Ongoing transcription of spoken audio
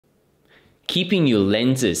Keeping your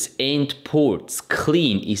lenses and ports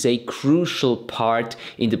clean is a crucial part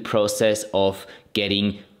in the process of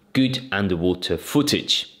getting good underwater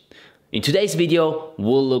footage. In today's video,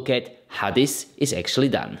 we'll look at how this is actually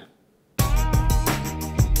done.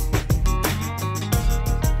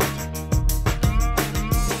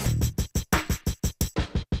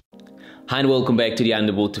 Hi and welcome back to the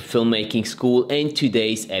Underwater Filmmaking School and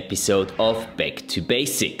today's episode of Back to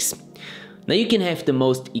Basics. Now you can have the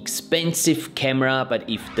most expensive camera, but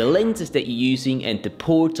if the lenses that you're using and the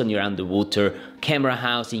ports on your underwater camera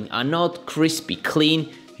housing are not crispy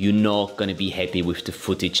clean, you're not going to be happy with the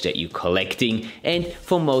footage that you're collecting, and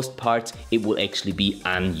for most parts it will actually be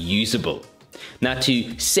unusable. Now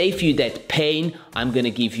to save you that pain, I'm going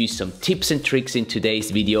to give you some tips and tricks in today's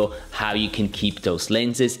video how you can keep those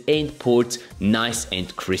lenses and ports nice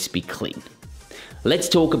and crispy clean. Let's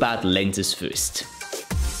talk about lenses first.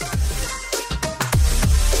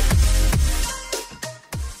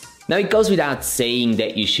 Now it goes without saying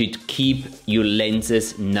that you should keep your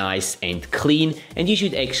lenses nice and clean, and you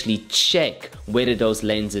should actually check whether those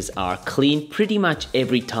lenses are clean pretty much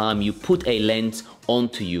every time you put a lens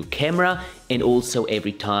onto your camera, and also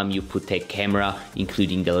every time you put that camera,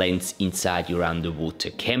 including the lens, inside your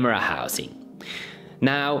underwater camera housing.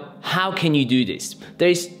 Now, how can you do this?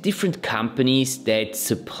 There's different companies that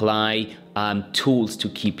supply tools to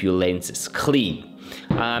keep your lenses clean.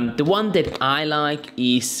 The one that I like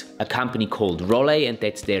is a company called Rolei, and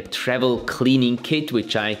that's their travel cleaning kit,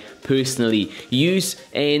 which I personally use.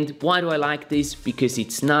 And why do I like this? Because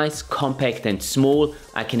it's nice, compact and small.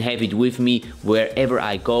 I can have it with me wherever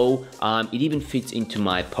I go. It even fits into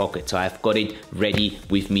my pocket, so I've got it ready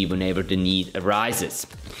with me whenever the need arises.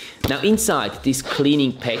 Now inside this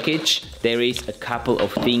cleaning package, there is a couple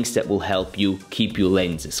of things that will help you keep your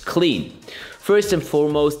lenses clean. First and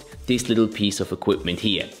foremost, this little piece of equipment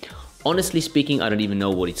here. Honestly speaking, I don't even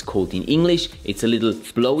know what it's called in English. It's a little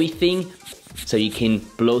blowy thing, so you can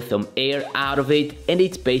blow some air out of it, and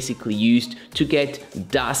it's basically used to get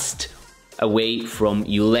dust away from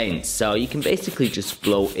your lens. So you can basically just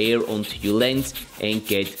blow air onto your lens and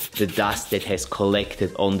get the dust that has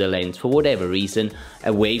collected on the lens for whatever reason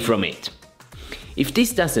away from it. If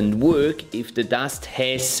this doesn't work, if the dust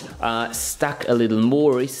has stuck a little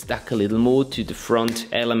more to the front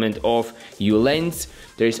element of your lens,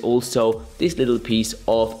 there's also this little piece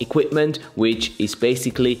of equipment which is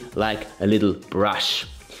basically like a little brush.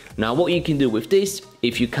 Now what you can do with this,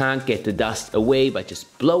 if you can't get the dust away by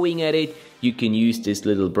just blowing at it, you can use this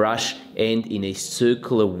little brush, and in a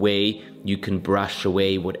circular way you can brush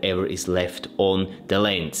away whatever is left on the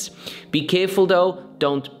lens. Be careful though,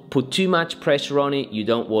 don't put too much pressure on it. You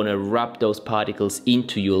don't want to rub those particles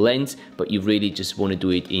into your lens, but you really just want to do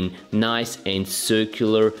it in nice and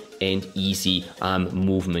circular and easy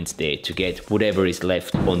movements there to get whatever is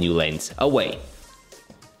left on your lens away.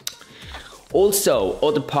 Also,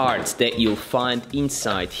 other parts that you'll find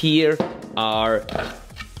inside here are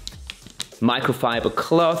microfiber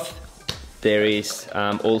cloth. There is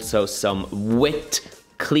also some wet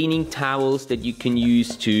cleaning towels that you can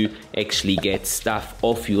use to actually get stuff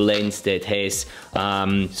off your lens that has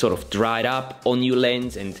sort of dried up on your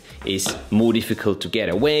lens and is more difficult to get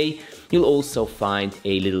away. You'll also find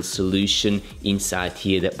a little solution inside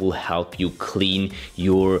here that will help you clean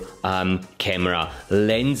your camera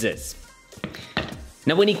lenses.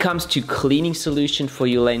 Now when it comes to cleaning solution for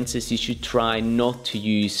your lenses, you should try not to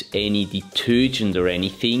use any detergent or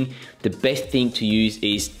anything. The best thing to use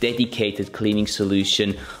is dedicated cleaning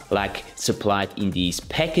solution like supplied in these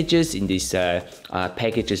packages,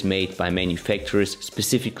 packages made by manufacturers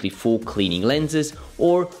specifically for cleaning lenses,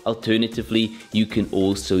 or alternatively you can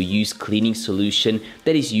also use cleaning solution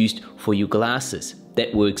that is used for your glasses.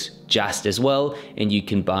 That works just as well, and you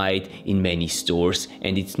can buy it in many stores,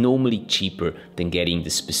 and it's normally cheaper than getting the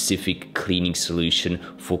specific cleaning solution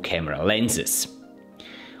for camera lenses.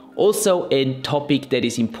 Also, a topic that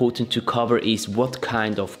is important to cover is what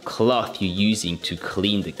kind of cloth you're using to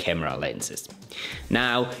clean the camera lenses.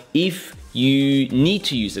 Now, if you need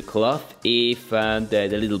to use a cloth, if the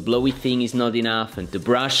little blowy thing is not enough and the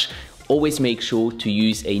brush, always make sure to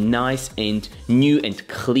use a nice and new and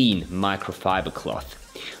clean microfiber cloth.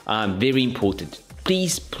 Very important.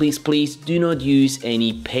 Please, please, please do not use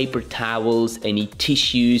any paper towels, any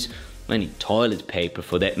tissues, any toilet paper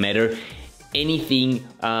for that matter. Anything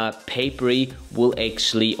papery will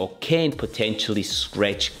actually or can potentially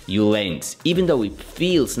scratch your lens. Even though it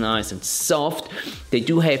feels nice and soft, they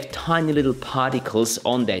do have tiny little particles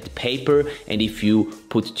on that paper, and if you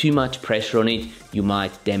put too much pressure on it, you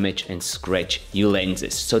might damage and scratch your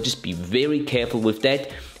lenses. So just be very careful with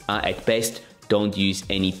that. At best, don't use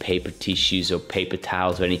any paper tissues or paper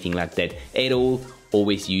towels or anything like that at all.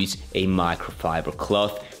 Always use a microfiber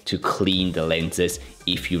cloth to clean the lenses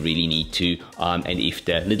if you really need to, and if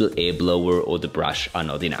the little air blower or the brush are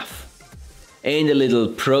not enough. And a little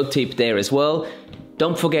pro tip there as well,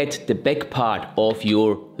 don't forget the back part of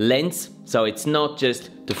your lens. So it's not just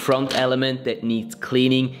the front element that needs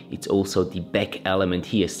cleaning, it's also the back element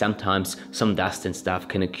here. Sometimes some dust and stuff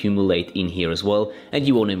can accumulate in here as well, and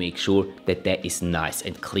you want to make sure that that is nice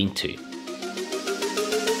and clean too.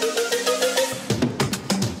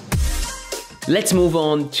 Let's move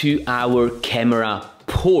on to our camera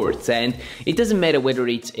ports, and it doesn't matter whether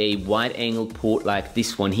it's a wide angle port like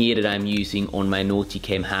this one here that I'm using on my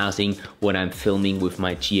Nauticam housing when I'm filming with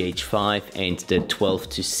my GH5 and the 12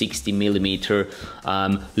 to 60 millimeter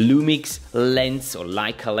Lumix lens, or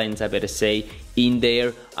Leica lens I better say, in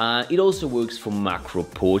there. It also works for macro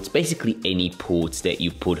ports, basically any ports that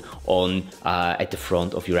you put on at the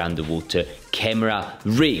front of your underwater camera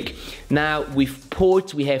rig. Now with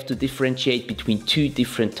ports we have to differentiate between two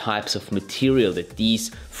different types of material that these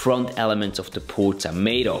front elements of the ports are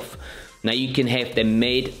made of. Now you can have them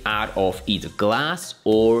made out of either glass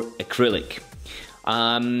or acrylic.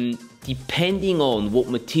 Depending on what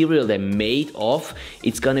material they're made of,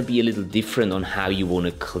 it's gonna be a little different on how you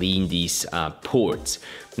wanna clean these ports.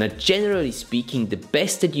 Now, generally speaking, the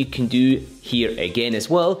best that you can do here again as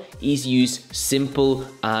well is use simple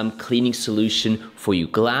cleaning solution for your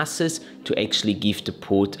glasses to actually give the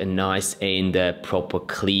port a nice and proper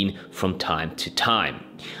clean from time to time.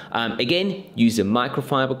 Again, use a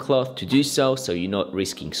microfiber cloth to do so, so you're not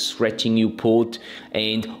risking scratching your port.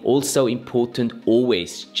 And also important,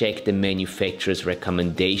 always check the manufacturer's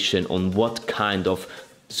recommendation on what kind of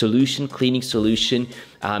cleaning solution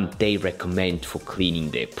they recommend for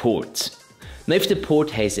cleaning their ports. Now, if the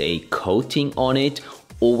port has a coating on it,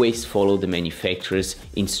 always follow the manufacturer's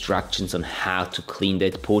instructions on how to clean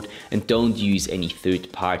that port, and don't use any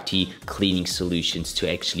third-party cleaning solutions to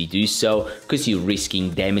actually do so, because you're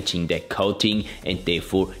risking damaging that coating and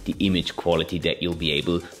therefore the image quality that you'll be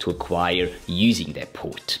able to acquire using that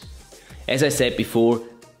port. As I said before,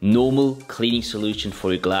 normal cleaning solution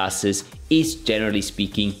for your glasses is generally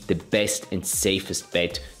speaking the best and safest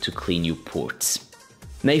bet to clean your ports.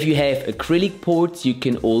 Now, if you have acrylic ports, you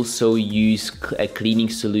can also use a cleaning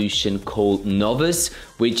solution called Novus,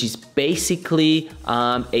 which is basically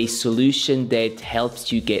a solution that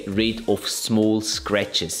helps you get rid of small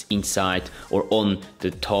scratches inside or on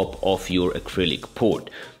the top of your acrylic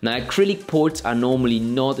port. Now, acrylic ports are normally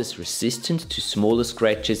not as resistant to smaller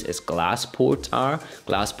scratches as glass ports are.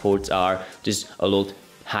 Glass ports are just a lot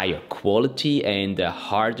higher quality and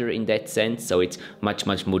harder in that sense, so it's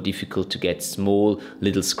much more difficult to get small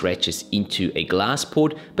little scratches into a glass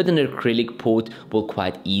port, but an acrylic port will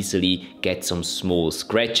quite easily get some small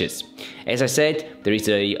scratches. As I said, there is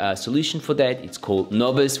a solution for that. It's called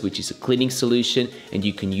Novus, which is a cleaning solution, and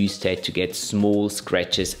you can use that to get small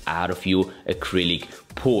scratches out of your acrylic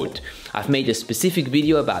port. I've made a specific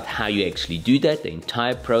video about how you actually do that, the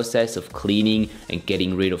entire process of cleaning and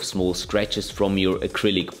getting rid of small scratches from your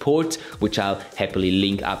acrylic port, which I'll happily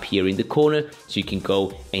link up here in the corner so you can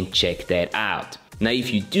go and check that out. Now,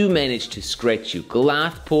 if you do manage to scratch your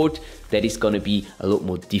glass port, that is going to be a lot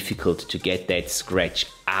more difficult to get that scratch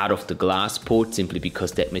out of the glass port, simply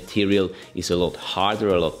because that material is a lot harder,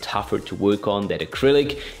 a lot tougher to work on than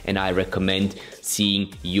acrylic, and I recommend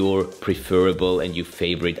seeing your preferable and your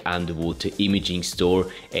favorite underwater imaging store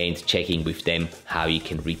and checking with them how you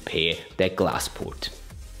can repair that glass port.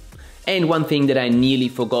 And one thing that I nearly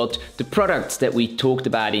forgot, the products that we talked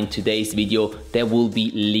about in today's video, there will be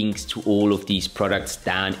links to all of these products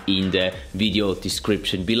down in the video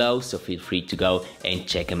description below, so feel free to go and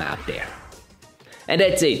check them out there. And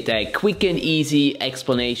that's it, a quick and easy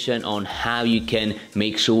explanation on how you can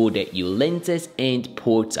make sure that your lenses and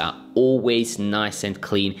ports are always nice and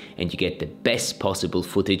clean and you get the best possible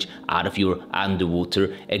footage out of your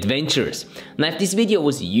underwater adventures. Now, if this video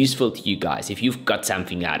was useful to you guys, if you've got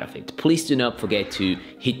something out of it, please do not forget to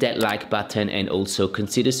hit that like button and also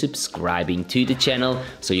consider subscribing to the channel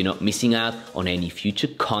so you're not missing out on any future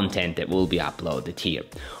content that will be uploaded here.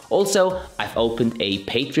 Also, I've opened a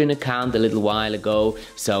Patreon account a little while ago,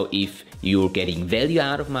 so if you're getting value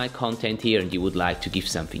out of my content here and you would like to give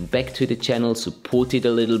something back to the channel, support it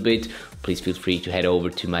a little bit, please feel free to head over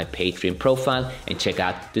to my Patreon profile and check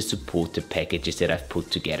out the supporter packages that I've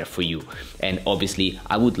put together for you. And obviously,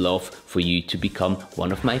 I would love for you to become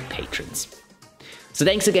one of my patrons. So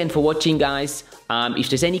thanks again for watching, guys. If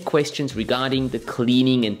there's any questions regarding the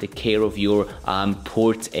cleaning and the care of your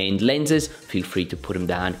ports and lenses, feel free to put them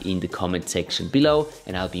down in the comment section below,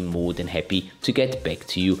 and I'll be more than happy to get back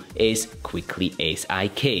to you as quickly as I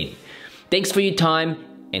can. Thanks for your time,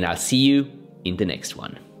 and I'll see you in the next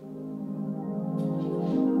one.